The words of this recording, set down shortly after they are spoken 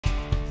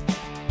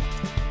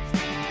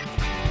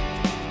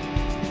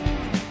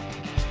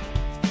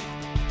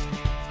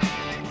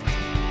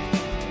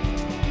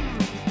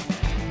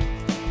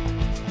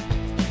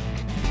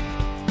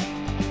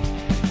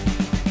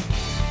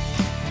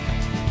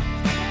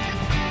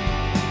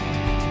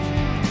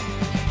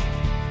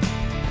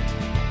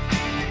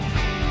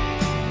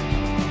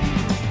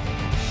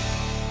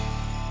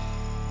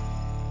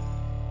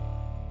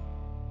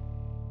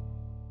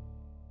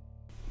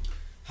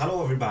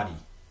everybody,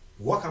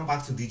 welcome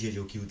back to DJ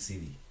JQ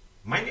TV.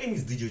 My name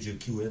is DJ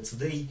JQ and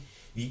today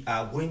we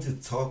are going to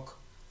talk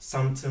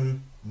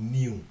something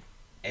new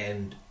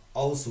and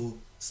also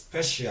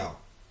special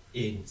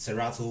in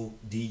Serato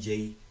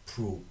DJ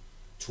Pro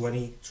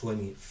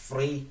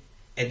 2023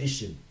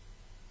 edition.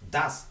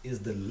 That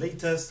is the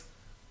latest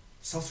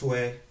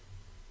software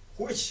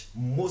which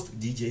most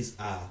DJs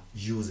are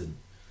using.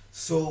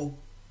 So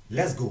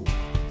let's go.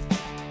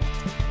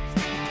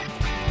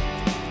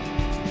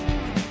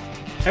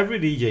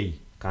 Every DJ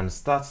can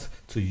start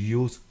to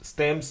use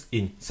stems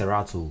in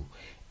Serato,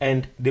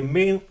 and the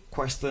main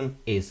question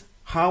is,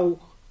 how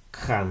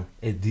can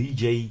a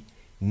DJ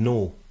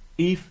know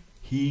if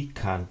he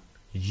can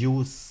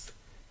use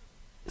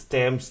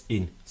stems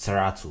in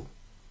Serato?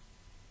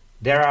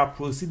 There are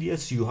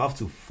procedures you have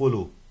to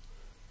follow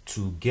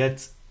to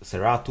get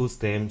Serato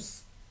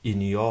stems in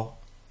your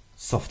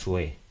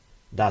software.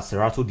 That's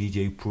Serato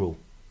DJ Pro,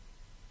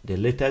 the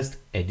latest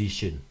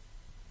edition.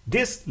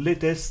 This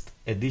latest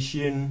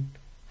edition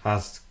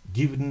has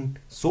given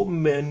so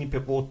many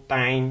people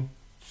time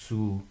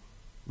to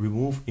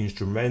remove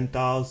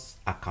instrumentals,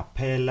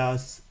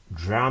 acapellas,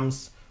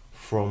 drums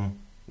from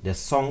the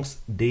songs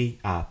they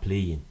are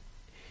playing.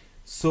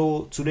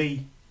 So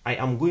today I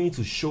am going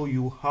to show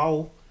you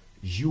how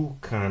you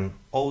can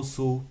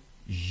also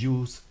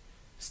use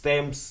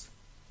stems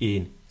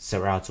in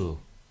Serato.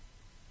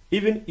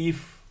 Even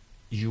if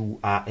you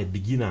are a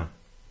beginner,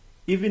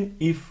 even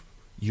if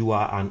you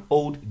are an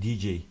old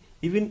DJ,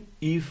 even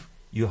if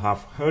you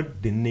have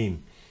heard the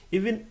name,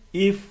 even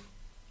if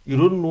you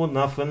don't know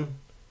nothing,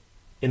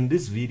 in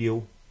this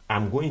video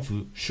I'm going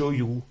to show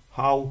you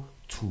how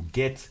to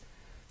get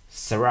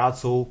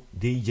Serato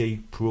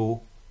DJ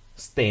Pro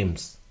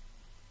stems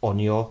on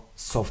your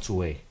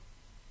software.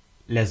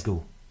 Let's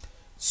go.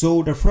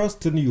 So the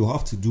first thing you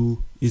have to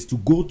do is to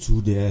go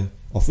to the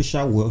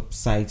official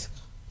website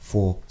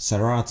for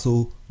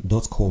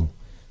Serato.com.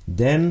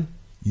 Then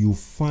you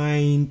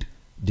find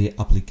the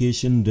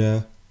application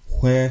there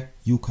where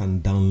you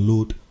can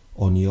download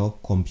on your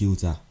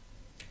computer.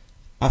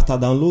 After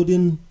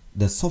downloading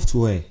the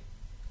software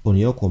on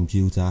your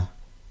computer,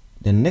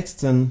 the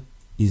next thing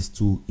is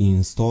to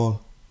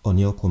install on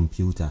your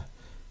computer.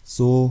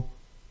 So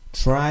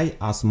try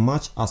as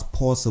much as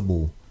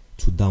possible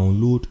to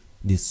download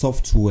the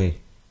software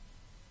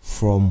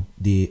from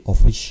the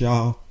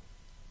official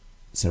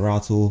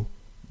Serato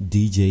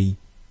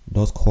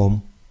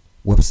DJ.com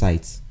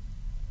website.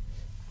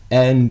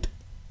 And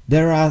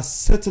there are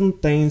certain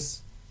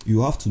things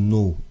you have to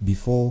know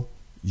before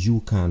you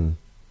can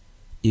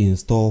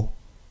install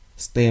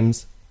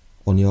stems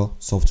on your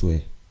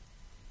software.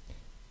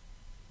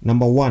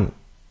 Number one,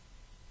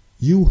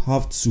 you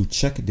have to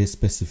check the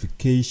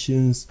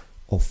specifications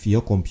of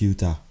your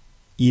computer.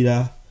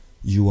 Either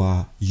you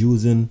are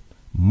using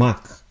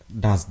Mac,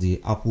 that's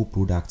the Apple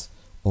product,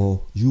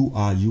 or you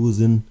are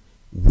using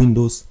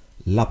Windows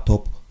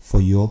laptop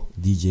for your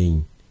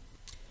DJing.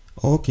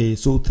 Okay,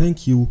 so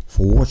thank you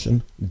for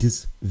watching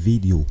this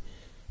video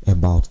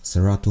about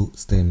Serato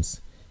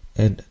stems,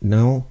 and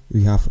now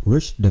we have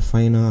reached the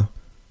final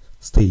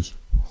stage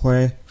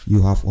where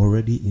you have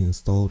already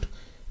installed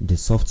the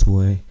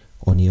software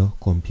on your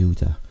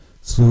computer.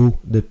 So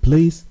the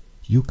place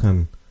you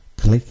can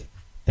click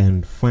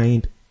and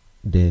find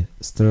the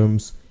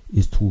stems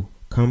is to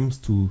come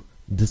to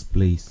this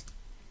place.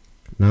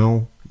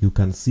 Now you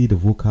can see the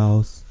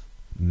vocals,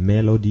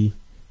 melody,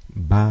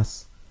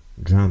 bass,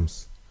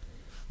 drums.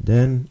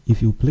 Then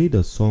if you play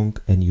the song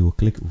and you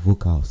click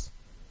vocals,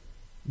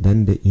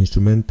 then the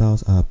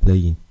instrumentals are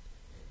playing.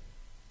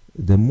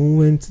 The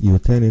moment you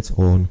turn it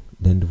on,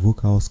 then the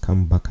vocals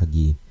come back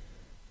again.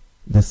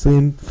 The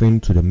same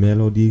thing to the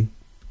melody,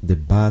 the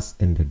bass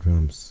and the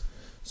drums.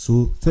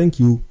 So thank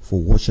you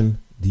for watching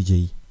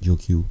DJ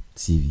JQ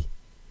TV.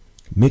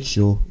 Make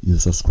sure you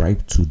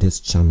subscribe to this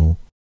channel